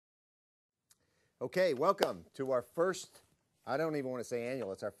Okay, welcome to our first, I don't even want to say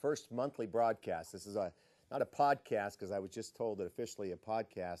annual, it's our first monthly broadcast. This is not a podcast because I was just told that officially a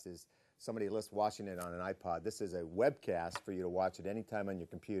podcast is somebody watching it on an iPod. This is a webcast for you to watch at any time on your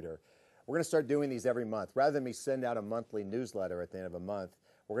computer. We're going to start doing these every month. Rather than me send out a monthly newsletter at the end of a month,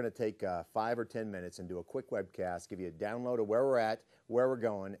 we're going to take 5 or 10 minutes and do a quick webcast, give you a download of where we're at, where we're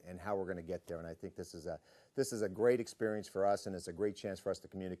going, and how we're going to get there. And I think this is a great experience for us, and it's a great chance for us to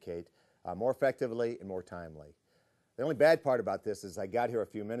communicate more effectively and more timely. The only bad part about this is I got here a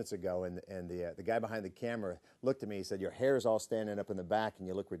few minutes ago, and the guy behind the camera looked at me. He said, "Your hair's all standing up in the back, and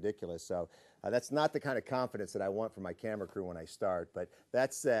you look ridiculous." So that's not the kind of confidence that I want from my camera crew when I start. But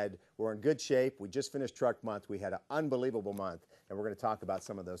that said, we're in good shape. We just finished Truck Month. We had an unbelievable month, and we're going to talk about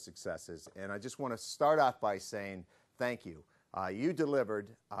some of those successes. And I just want to start off by saying thank you. You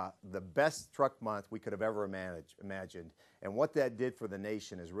delivered the best truck month we could have ever imagined. And what that did for the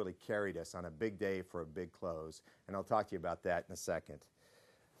nation has really carried us on a big day for a big close. And I'll talk to you about that in a second.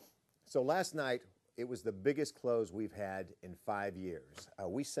 So last night, it was the biggest close we've had in 5 years.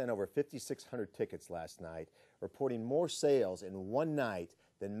 We sent over 5,600 tickets last night, reporting more sales in one night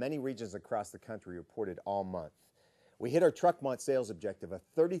than many regions across the country reported all month. We hit our truck month sales objective of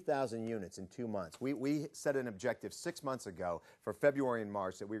 30,000 units in 2 months. We set an objective 6 months ago for February and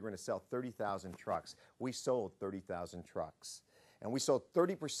March that we were going to sell 30,000 trucks. We sold 30,000 trucks. And we sold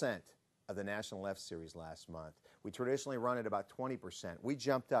 30% of the National F Series last month. We traditionally run at about 20%. We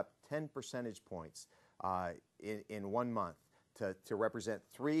jumped up 10 percentage points in 1 month to represent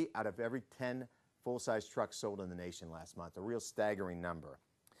 3 out of every 10 full-size trucks sold in the nation last month, a real staggering number.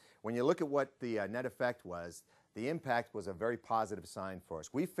 When you look at what the net effect was, the impact was a very positive sign for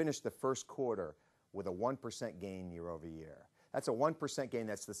us. We finished the first quarter with a 1% gain year over year. That's a 1% gain.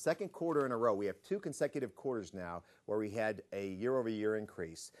 That's the second quarter in a row. We have 2 consecutive quarters now where we had a year-over-year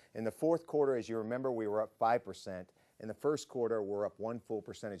increase. In the fourth quarter, as you remember, we were up 5%. In the first quarter, we're up 1 full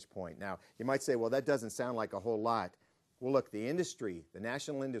percentage point. Now, you might say, well, that doesn't sound like a whole lot. Well, look, the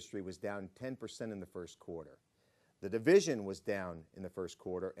national industry was down 10% in the first quarter. The division was down in the first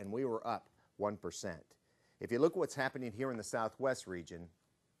quarter, and we were up 1%. If you look at what's happening here in the Southwest region,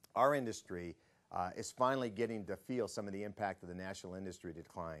 our industry is finally getting to feel some of the impact of the national industry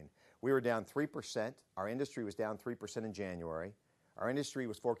decline. We were down 3%. Our industry was down 3% in January. Our industry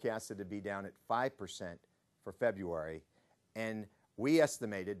was forecasted to be down at 5% for February. And we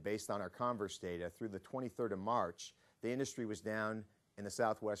estimated, based on our Converse data, through the 23rd of March, the industry was down in the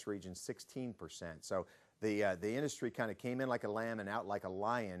Southwest region 16%. So the industry kind of came in like a lamb and out like a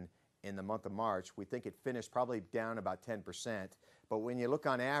lion in the month of March. We think it finished probably down about 10%. But when you look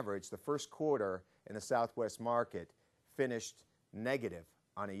on average, the first quarter in the Southwest market finished negative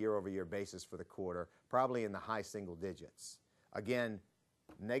on a year-over-year basis for the quarter, probably in the high single digits. Again,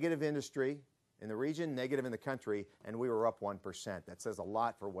 negative industry in the region, negative in the country, and we were up 1%. That says a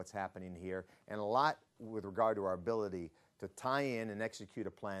lot for what's happening here, and a lot with regard to our ability to tie in and execute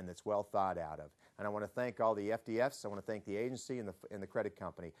a plan that's well thought out of. And I want to thank all the FDFs. I want to thank the agency and the credit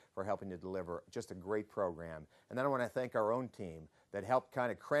company for helping to deliver just a great program. And then I want to thank our own team that helped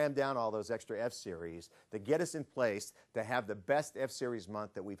kind of cram down all those extra F-Series to get us in place to have the best F-Series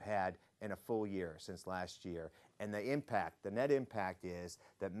month that we've had in a full year since last year. And the net impact is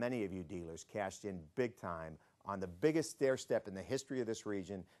that many of you dealers cashed in big time on the biggest stair step in the history of this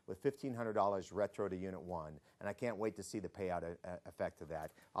region with $1,500 retro to Unit 1. And I can't wait to see the payout effect of that.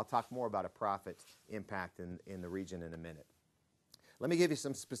 I'll talk more about a profit impact in the region in a minute. Let me give you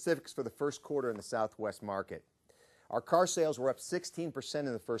some specifics for the first quarter in the Southwest market. Our car sales were up 16%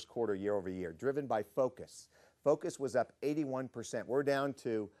 in the first quarter year over year, driven by Focus. Focus was up 81%. We're down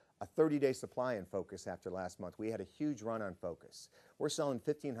to a 30-day supply in Focus after last month. We had a huge run on Focus. We're selling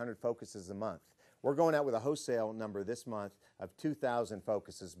 1,500 Focuses a month. We're going out with a wholesale number this month of 2,000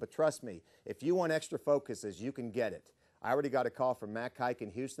 Focuses. But trust me, if you want extra Focuses, you can get it. I already got a call from Mac Hike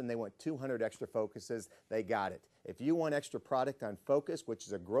in Houston. They want 200 extra Focuses. They got it. If you want extra product on Focus, which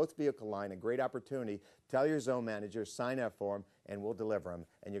is a growth vehicle line, a great opportunity, tell your zone manager, sign up for them, and we'll deliver them.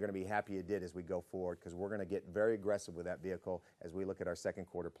 And you're going to be happy you did as we go forward, because we're going to get very aggressive with that vehicle as we look at our second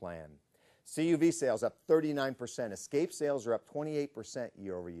quarter plan. CUV sales up 39%. Escape sales are up 28%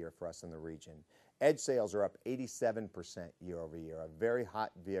 year over year for us in the region. Edge sales are up 87% year over year, a very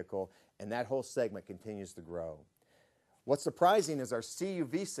hot vehicle, and that whole segment continues to grow. What's surprising is our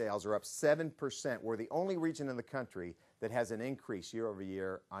CUV sales are up 7%. We're the only region in the country that has an increase year over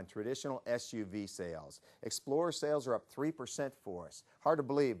year on traditional SUV sales. Explorer sales are up 3% for us. Hard to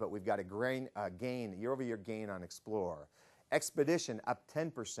believe, but we've got a year over year gain on Explorer. Expedition up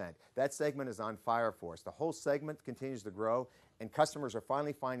 10%. That segment is on fire for us. The whole segment continues to grow, and customers are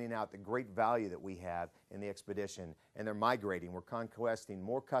finally finding out the great value that we have in the Expedition, and they're migrating. We're conquesting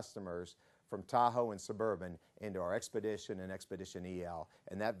more customers from Tahoe and Suburban into our Expedition and Expedition EL,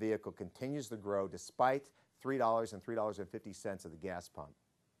 and that vehicle continues to grow despite $3 and $3.50 of the gas pump.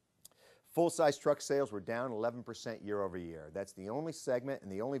 Full-size truck sales were down 11% year over year. That's the only segment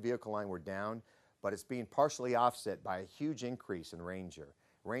and the only vehicle line we're down, but it's being partially offset by a huge increase in Ranger.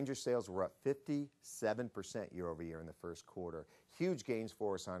 Ranger sales were up 57% year over year in the first quarter. Huge gains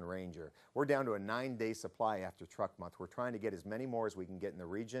for us on Ranger. We're down to a 9-day supply after truck month. We're trying to get as many more as we can get in the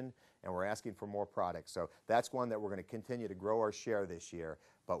region, and we're asking for more products. So that's one that we're going to continue to grow our share this year,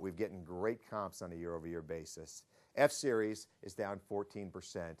 but we're getting great comps on a year-over-year basis. F-Series is down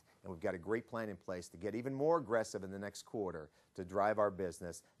 14%, and we've got a great plan in place to get even more aggressive in the next quarter to drive our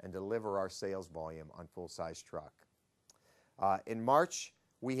business and deliver our sales volume on full-size truck. In March,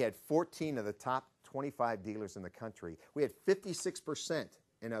 we had 14 of the top 25 dealers in the country. We had 56%,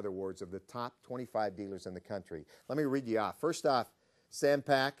 in other words, of the top 25 dealers in the country. Let me read you off. First off, Sam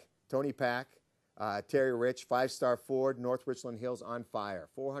Pack, Tony Pack, Terry Rich, 5-Star Ford, North Richland Hills on fire.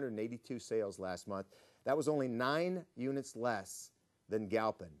 482 sales last month. That was only 9 units less than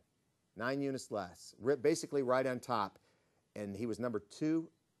Galpin. 9 units less. Basically right on top. And he was number 2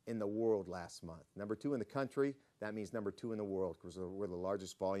 in the world last month. Number 2 in the country. That means number 2 in the world because we're the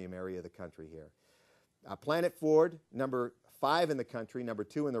largest volume area of the country here. Planet Ford, number 5 in the country, number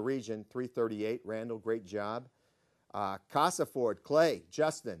 2 in the region, 338. Randall, great job. Casa Ford, Clay,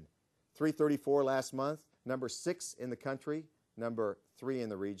 Justin, 334 last month, number 6 in the country, number 3 in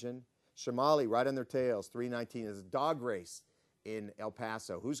the region. Shamali, right on their tails, 319. It's a dog race in El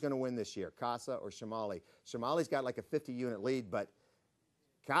Paso. Who's going to win this year, Casa or Shamali? Shamali's got like a 50-unit lead, but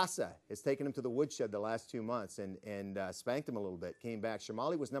Casa has taken him to the woodshed the last 2 months and spanked him a little bit, came back.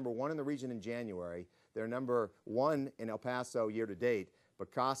 Shamali was number 1 in the region in January. They're number 1 in El Paso year to date,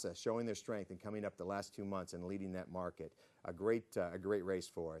 but Casa showing their strength and coming up the last 2 months and leading that market. A great race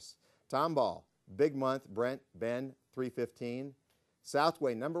for us. Tomball, big month. Brent, Ben, 315.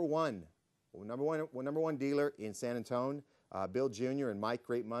 Southway, number one dealer in San Antonio. Bill Jr. and Mike,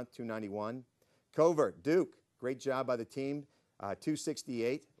 great month, 291. Covert, Duke, great job by the team,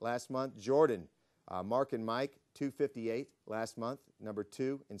 268 last month. Jordan, Mark and Mike, 258 last month, number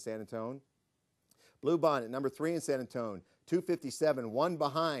 2 in San Antonio. Blue Bonnet, number 3 in San Antonio, 257, one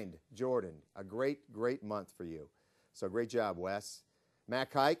behind Jordan. A great month for you. So great job, Wes.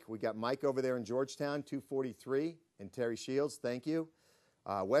 Mac Hike, we got Mike over there in Georgetown, 243, and Terry Shields, thank you.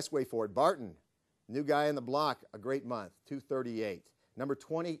 Westway Ford, Barton, new guy in the block, a great month, 238. Number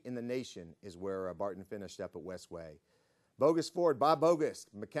 20 in the nation is where Barton finished up at Westway. Bogus Ford, Bob Bogus,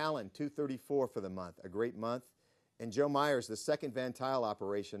 McAllen, 234 for the month, a great month. And Joe Myers, the second Van Tile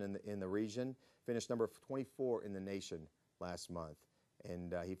operation in the region, finished number 24 in the nation last month.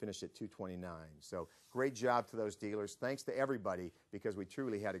 And he finished at 229. So great job to those dealers. Thanks to everybody because we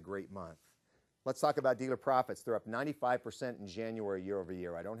truly had a great month. Let's talk about dealer profits. They're up 95% in January year over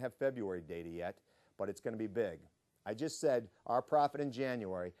year. I don't have February data yet, but it's going to be big. I just said our profit in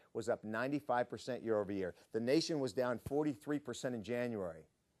January was up 95% year over year. The nation was down 43% in January.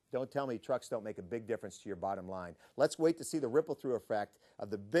 Don't tell me trucks don't make a big difference to your bottom line. Let's wait to see the ripple-through effect of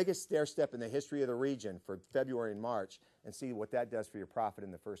the biggest stair step in the history of the region for February and March and see what that does for your profit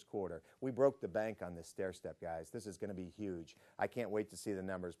in the first quarter. We broke the bank on this stair step, guys. This is going to be huge. I can't wait to see the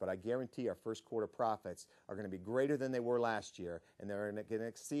numbers, but I guarantee our first quarter profits are going to be greater than they were last year, and they're going to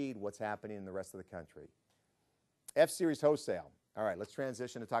exceed what's happening in the rest of the country. F-Series wholesale. All right, let's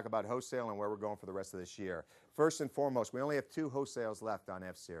transition to talk about wholesale and where we're going for the rest of this year. First and foremost, we only have 2 wholesales left on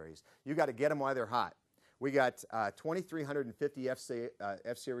F-Series. You got to get them while they're hot. We got 2,350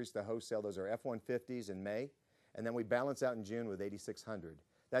 F-Series to wholesale. Those are F-150s in May, and then we balance out in June with 8,600.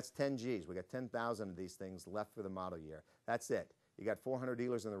 That's 10 Gs. We got 10,000 of these things left for the model year. That's it. You got 400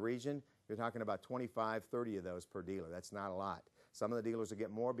 dealers in the region. You're talking about 25, 30 of those per dealer. That's not a lot. Some of the dealers will get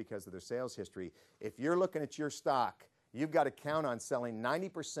more because of their sales history. If you're looking at your stock, you've got to count on selling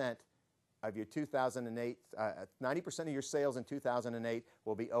 90% of your 2008, 90% of your sales in 2008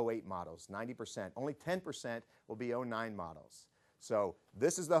 will be 08 models, 90%. Only 10% will be 09 models. So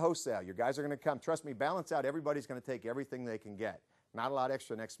this is the wholesale. Your guys are going to come. Trust me, balance out. Everybody's going to take everything they can get. Not a lot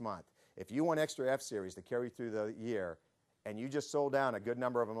extra next month. If you want extra F-Series to carry through the year, and you just sold down a good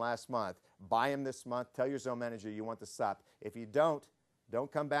number of them last month, buy them this month. Tell your zone manager you want the SUP. If you don't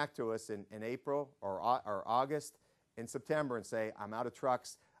come back to us in April or August, in September and say, I'm out of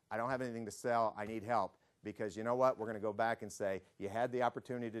trucks, I don't have anything to sell, I need help. Because you know what? We're going to go back and say, you had the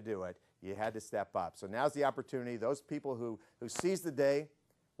opportunity to do it, You had to step up. So now's the opportunity. Those people who seize the day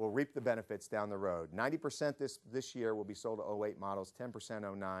will reap the benefits down the road. 90% this year will be sold to 08 models,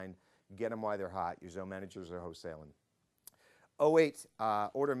 10% 09. Get them while they're hot. Your zone managers are wholesaling. 08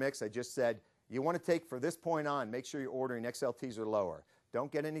 order mix, I just said, you want to take for this point on, make sure you're ordering XLTs or lower.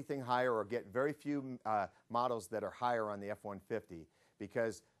 Don't get anything higher or get very few models that are higher on the F-150,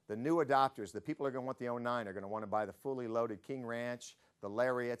 because the new adopters, the people who are going to want the 09 are going to want to buy the fully loaded King Ranch, the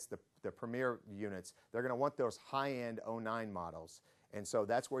Lariats, the Premier units. They're going to want those high-end 09 models. And so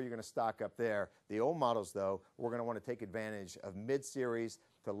that's where you're going to stock up there. The old models, though, we're going to want to take advantage of mid-series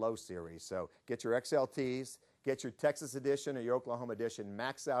to low series. So get your XLTs, get your Texas edition or your Oklahoma edition,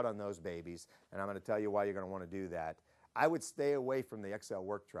 max out on those babies, and I'm going to tell you why you're going to want to do that. I would stay away from the XL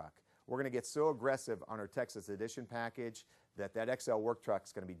work truck. We're going to get so aggressive on our Texas edition package that XL work truck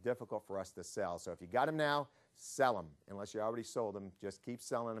is going to be difficult for us to sell. So if you got them now, sell them. Unless you already sold them, just keep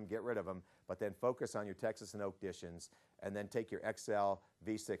selling them, get rid of them, but then focus on your Texas and Oak editions, and then take your XL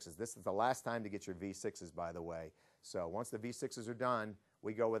V6s. This is the last time to get your V6s, by the way. So once the V6s are done,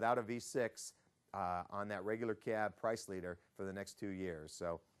 we go without a V6 on that regular cab price leader for the next 2 years.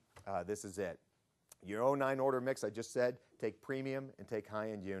 So this is it. Your 09 order mix, I just said, take premium and take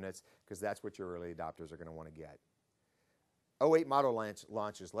high-end units, because that's what your early adopters are going to want to get. 08 model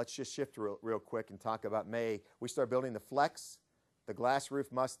launches. Let's just shift real quick and talk about May. We start building the Flex, the glass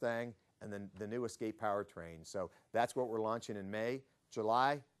roof Mustang, and then the new Escape powertrain. So that's what we're launching in May.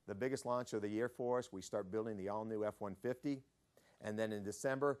 July, the biggest launch of the year for us, we start building the all-new F-150. And then in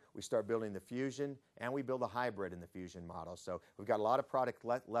December, we start building the Fusion, and we build a hybrid in the Fusion model. So we've got a lot of product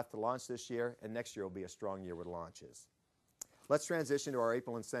left to launch this year, and next year will be a strong year with launches. Let's transition to our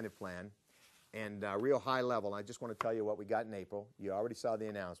April incentive plan. And real high level, I just want to tell you what we got in April. You already saw the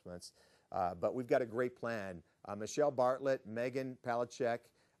announcements, but we've got a great plan. Michelle Bartlett, Megan Palachek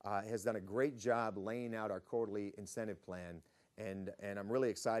has done a great job laying out our quarterly incentive plan, and I'm really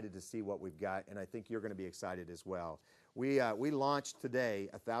excited to see what we've got, and I think you're going to be excited as well. We launched today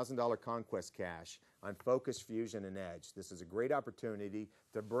 $1,000 Conquest Cash on Focus, Fusion, and Edge. This is a great opportunity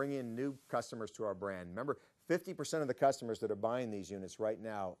to bring in new customers to our brand. Remember, 50% of the customers that are buying these units right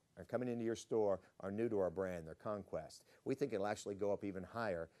now are coming into your store are new to our brand. They're Conquest. We think it'll actually go up even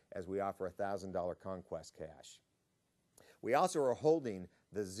higher as we offer $1,000 Conquest Cash. We also are holding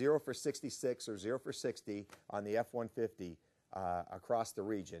the 0 for 66 or 0 for 60 on the F-150 across the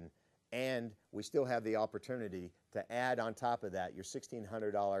region. And we still have the opportunity to add on top of that your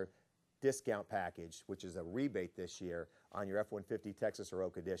 $1,600 discount package, which is a rebate this year on your F-150 Texas or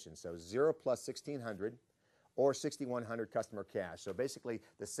Oak edition. So 0 plus $1,600 or $6,100 customer cash. So basically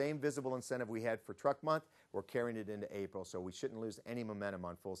the same visible incentive we had for truck month, we're carrying it into April, so we shouldn't lose any momentum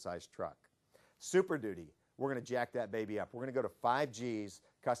on full-size truck. Super Duty, we're going to jack that baby up. We're going to go to 5 Gs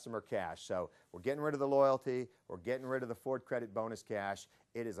customer cash. So we're getting rid of the loyalty, we're getting rid of the Ford credit bonus cash.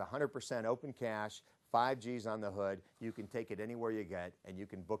 It is 100% open cash, 5 Gs on the hood. You can take it anywhere you get, and you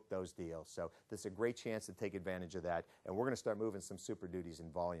can book those deals. So this is a great chance to take advantage of that, and we're going to start moving some Super Duties in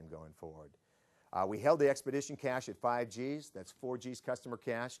volume going forward. We held the Expedition cash at 5 Gs. That's 4 Gs customer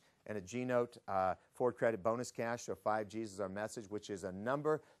cash and a G-Note Ford credit bonus cash. So 5 Gs is our message, which is a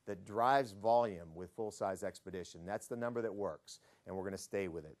number that drives volume with full-size Expedition. That's the number that works, and we're going to stay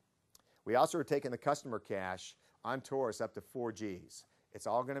with it. We also are taking the customer cash on Taurus up to 4 Gs. It's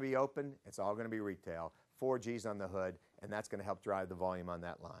all going to be open. It's all going to be retail. 4 Gs on the hood, and that's going to help drive the volume on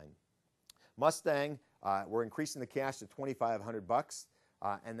that line. Mustang, we're increasing the cash to $2,500.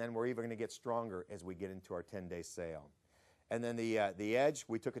 And then we're even going to get stronger as we get into our 10-day sale. And then the Edge,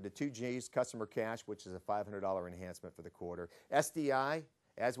 we took it to 2 Gs customer cash, which is a $500 enhancement for the quarter. SDI,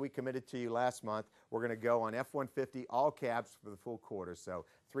 as we committed to you last month, we're going to go on F-150 all cabs for the full quarter. So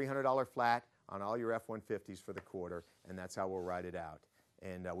 $300 flat on all your F-150s for the quarter, and that's how we'll ride it out.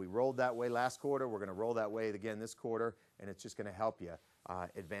 And we rolled that way last quarter. We're going to roll that way again this quarter, and it's just going to help you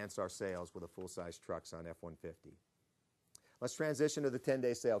advance our sales with the full-size trucks on F-150. Let's transition to the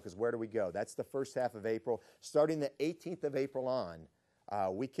 10-day sale, because where do we go? That's the first half of April. Starting the 18th of April on,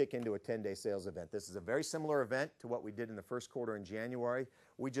 we kick into a 10-day sales event. This is a very similar event to what we did in the first quarter in January.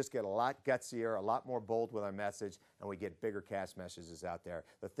 We just get a lot gutsier, a lot more bold with our message, and we get bigger cash messages out there.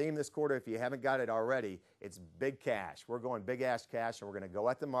 The theme this quarter, if you haven't got it already, it's big cash. We're going big-ass cash, and we're going to go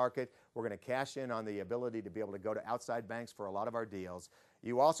at the market. We're going to cash in on the ability to be able to go to outside banks for a lot of our deals.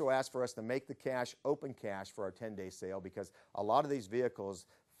 You also asked for us to make the cash open cash for our 10-day sale, because a lot of these vehicles,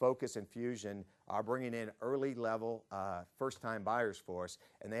 Focus and Fusion, are bringing in early level first-time buyers for us,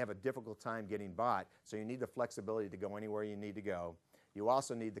 and they have a difficult time getting bought, so you need the flexibility to go anywhere you need to go. you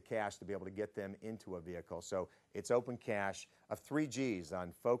also need the cash to be able to get them into a vehicle. So it's open cash of 3 Gs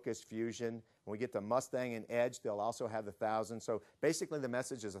on Focus, Fusion. When we get to Mustang and Edge, they'll also have the 1,000. So basically the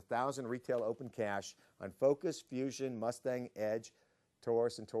message is 1,000 retail open cash on Focus, Fusion, Mustang, Edge,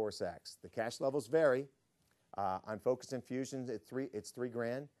 Taurus, and Taurus X. The cash levels vary. On Focus and Fusion, it's $3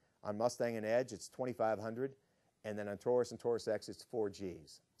 grand. On Mustang and Edge, it's $2,500. And then on Taurus and Taurus X, it's 4 Gs.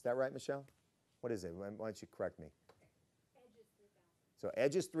 Is that right, Michelle? What is it? Why don't you correct me? So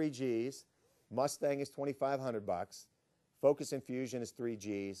Edge is 3 Gs, Mustang is $2,500, Focus and Fusion is 3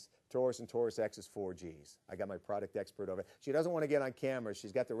 Gs, Taurus and Taurus X is 4 Gs. I got my product expert over. She doesn't want to get on camera.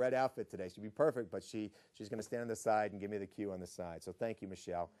 She's got the red outfit today. She'd be perfect, but she's going to stand on the side and give me the cue on the side. So thank you,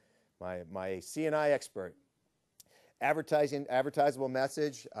 Michelle, my C&I expert. Advertisable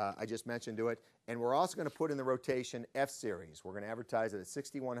message, I just mentioned to it. And we're also going to put in the rotation F-Series. We're going to advertise it at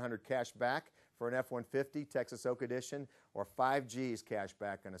 $6,100 cash back for an F-150 Texas Oak Edition, or 5 Gs cash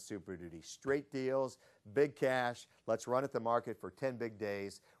back on a Super Duty. Straight deals, big cash. Let's run at the market for 10 big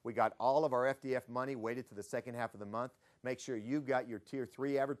days. We got all of our FDF money weighted to the second half of the month. Make sure you've got your Tier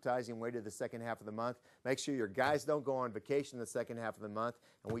 3 advertising weighted to the second half of the month. Make sure your guys don't go on vacation the second half of the month,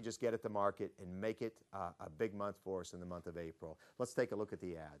 and we just get at the market and make it a big month for us in the month of April. Let's take a look at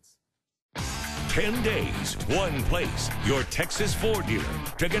the ads. 10 days, one place, your Texas Ford dealer,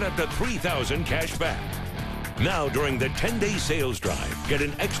 to get up to $3,000 cash back. Now, during the 10-day sales drive, get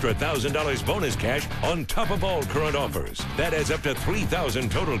an extra $1,000 bonus cash on top of all current offers. That adds up to $3,000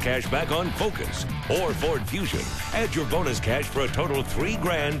 total cash back on Focus or Ford Fusion. Add your bonus cash for a total $3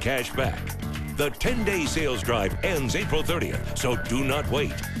 grand cash back. The 10-day sales drive ends April 30th, so do not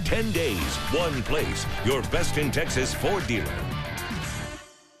wait. 10 days, one place, your best in Texas Ford dealer.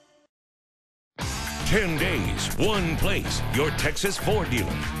 10 days, one place, your Texas Ford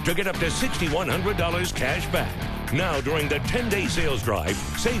dealer, to get up to $6,100 cash back. Now, during the 10-day sales drive,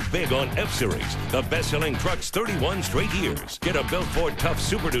 save big on F-Series, the best-selling trucks 31 straight years. Get a built Ford Tough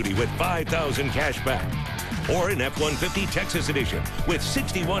Super Duty with $5,000 cash back, or an F-150 Texas Edition with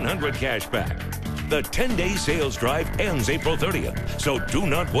 $6,100 cash back. The 10-day sales drive ends April 30th, so do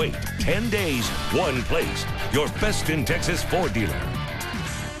not wait. 10 days, one place, your best in Texas Ford dealer.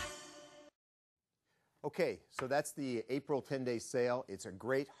 Okay, so that's the April 10-day sale. It's a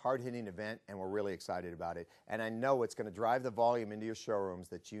great, hard-hitting event, and we're really excited about it. And I know it's going to drive the volume into your showrooms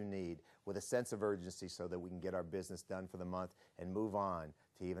that you need with a sense of urgency so that we can get our business done for the month and move on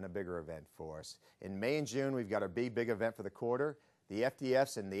to even a bigger event for us. In May and June, we've got our big event for the quarter. The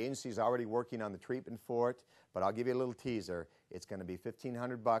FDFs and the agency is already working on the treatment for it, but I'll give you a little teaser. It's going to be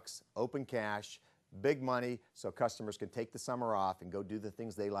 $1,500, open cash, big money, so customers can take the summer off and go do the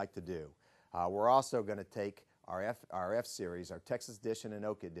things they like to do. We're also going to take our F-Series, our Texas Edition and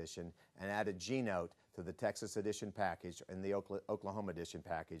Oak Edition, and add a G-Note to the Texas Edition package and the Oklahoma Edition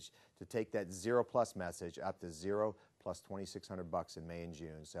package to take that 0 plus message up to 0 plus $2,600 in May and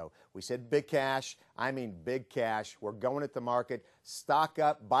June. So we said big cash. I mean big cash. We're going at the market. Stock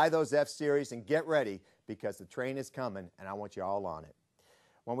up, buy those F-Series, and get ready because the train is coming, and I want you all on it.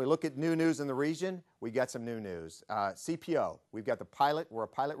 When we look at new news in the region, we got some new news. CPO, we've got the pilot. We're a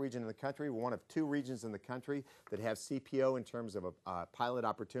pilot region in the country. We're one of 2 regions in the country that have CPO in terms of a pilot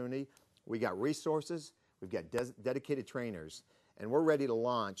opportunity. We got resources. We've got dedicated trainers. And we're ready to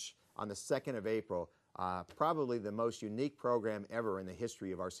launch on the 2nd of April, probably the most unique program ever in the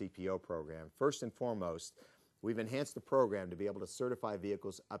history of our CPO program. First and foremost, we've enhanced the program to be able to certify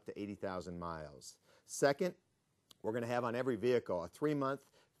vehicles up to 80,000 miles. Second, we're going to have on every vehicle a 3-month,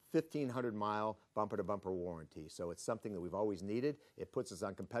 1,500-mile bumper-to-bumper warranty. So it's something that we've always needed. It puts us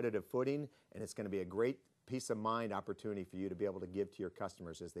on competitive footing, and it's going to be a great peace of mind opportunity for you to be able to give to your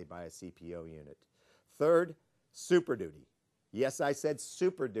customers as they buy a CPO unit. Third, Super Duty. Yes, I said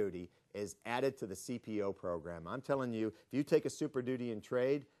Super Duty is added to the CPO program. I'm telling you, if you take a Super Duty in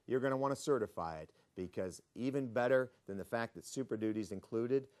trade, you're going to want to certify it, because even better than the fact that Super Duty is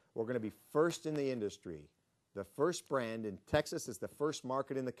included, we're going to be first in the industry. The first brand in Texas is the first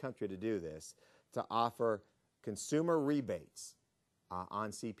market in the country to do this, to offer consumer rebates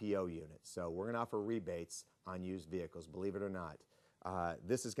on CPO units. So we're going to offer rebates on used vehicles, believe it or not.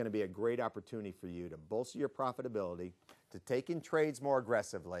 This is going to be a great opportunity for you to bolster your profitability, to take in trades more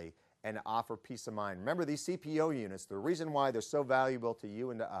aggressively, and to offer peace of mind. Remember, these CPO units, the reason why they're so valuable to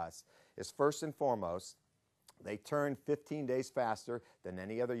you and to us is first and foremost, they turn 15 days faster than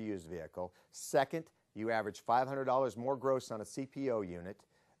any other used vehicle. Second, you average $500 more gross on a CPO unit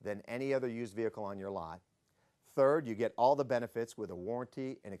than any other used vehicle on your lot. Third, you get all the benefits with a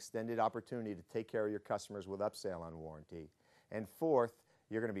warranty and extended opportunity to take care of your customers with upsell on warranty. And fourth,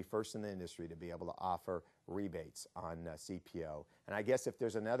 you're going to be first in the industry to be able to offer rebates on CPO. And I guess if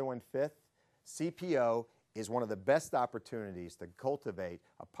there's another one, fifth, CPO is one of the best opportunities to cultivate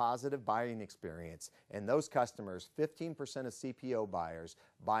a positive buying experience. And those customers, 15% of CPO buyers,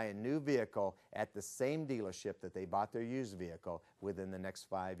 buy a new vehicle at the same dealership that they bought their used vehicle within the next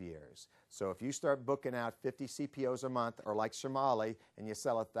 5 years. So if you start booking out 50 CPOs a month, or like Shamali, and you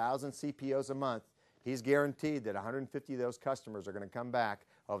sell 1,000 CPOs a month, he's guaranteed that 150 of those customers are going to come back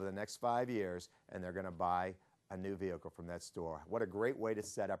over the next 5 years, and they're going to buy a new vehicle from that store. What a great way to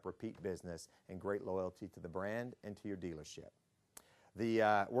set up repeat business and great loyalty to the brand and to your dealership.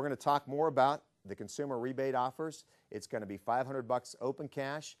 We're going to talk more about the consumer rebate offers. It's going to be $500 open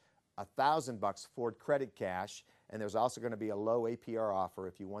cash, $1,000 Ford credit cash, and there's also going to be a low APR offer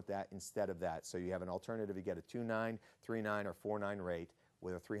if you want that instead of that. So you have an alternative. You get a 2.9, 3.9, or 4.9 rate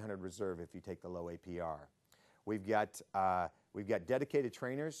with a 300 reserve if you take the low APR. We've got dedicated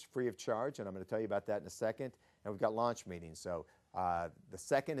trainers free of charge, and I'm going to tell you about that in a second. And we've got launch meetings. So the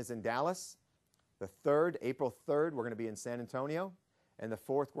 2nd is in Dallas. The 3rd, April 3rd, we're going to be in San Antonio. And the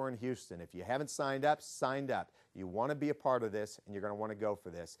 4th, we're in Houston. If you haven't signed up, signed up. You want to be a part of this, and you're going to want to go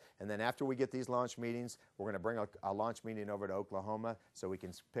for this. And then after we get these launch meetings, we're going to bring a launch meeting over to Oklahoma so we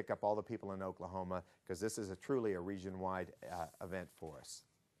can pick up all the people in Oklahoma, because this is truly a region-wide event for us.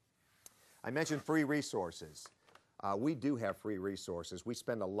 I mentioned free resources. We do have free resources. We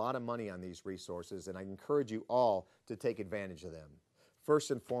spend a lot of money on these resources, and I encourage you all to take advantage of them. First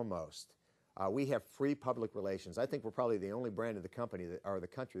and foremost, we have free public relations. I think we're probably the only brand of the company or the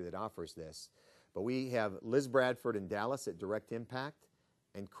country that offers this. But we have Liz Bradford in Dallas at Direct Impact,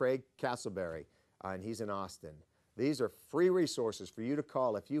 and Craig Castleberry, and he's in Austin. These are free resources for you to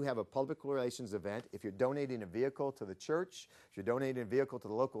call if you have a public relations event, if you're donating a vehicle to the church, if you're donating a vehicle to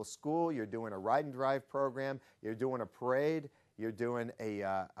the local school, you're doing a ride and drive program, you're doing a parade, you're doing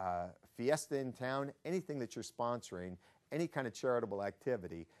a fiesta in town, anything that you're sponsoring, any kind of charitable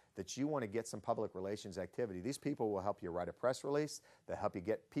activity that you want to get some public relations activity. These people will help you write a press release, they'll help you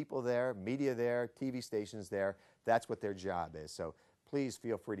get people there, media there, TV stations there. That's what their job is. So please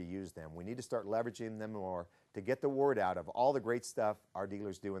feel free to use them. We need to start leveraging them more to get the word out of all the great stuff our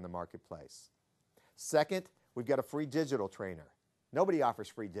dealers do in the marketplace. Second, we've got a free digital trainer. Nobody offers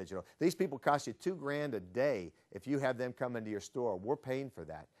free digital. These people cost you $2 grand a day if you have them come into your store. We're paying for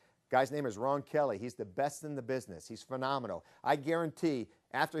that. Guy's name is Ron Kelly. He's the best in the business. He's phenomenal. I guarantee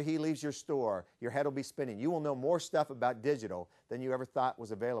after he leaves your store, your head will be spinning. You will know more stuff about digital than you ever thought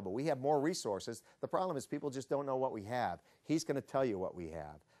was available. We have more resources. The problem is people just don't know what we have. He's going to tell you what we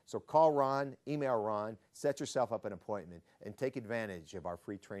have. So call Ron, email Ron, set yourself up an appointment, and take advantage of our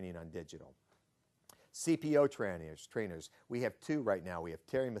free training on digital. CPO trainers. We have 2 right now. We have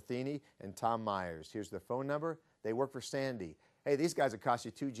Terry Matheny and Tom Myers. Here's their phone number. They work for Sandy. Hey, these guys will cost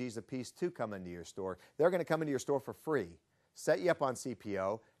you 2 G's a piece to come into your store. They're going to come into your store for free, set you up on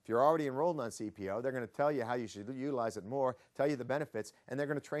CPO. If you're already enrolled on CPO, they're going to tell you how you should utilize it more, tell you the benefits, and they're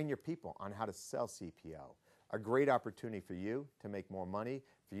going to train your people on how to sell CPO. A great opportunity for you to make more money,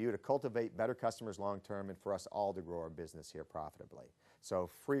 for you to cultivate better customers long term, and for us all to grow our business here profitably. So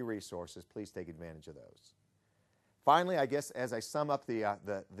free resources, please take advantage of those. Finally, I guess as I sum up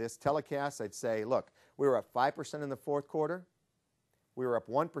this telecast, I'd say, look, we were up 5% in the 4th quarter. We were up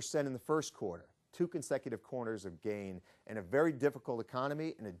 1% in the 1st quarter. 2 consecutive quarters of gain in a very difficult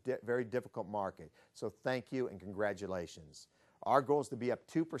economy and a very difficult market. So thank you and congratulations. Our goal is to be up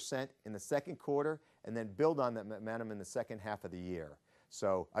 2% in the 2nd quarter and then build on that momentum in the 2nd half of the year.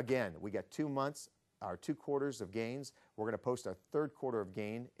 So again, we got 2 months, our 2 quarters of gains. We're going to post our 3rd quarter of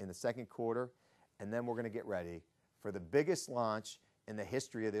gain in the 2nd quarter, and then we're going to get ready for the biggest launch in the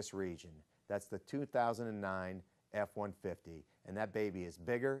history of this region. That's the 2009 F-150, and that baby is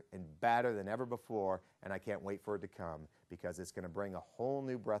bigger and badder than ever before, and I can't wait for it to come because it's going to bring a whole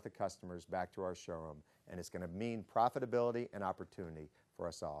new breath of customers back to our showroom, and it's going to mean profitability and opportunity for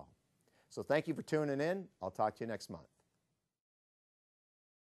us all. So thank you for tuning in. I'll talk to you next month.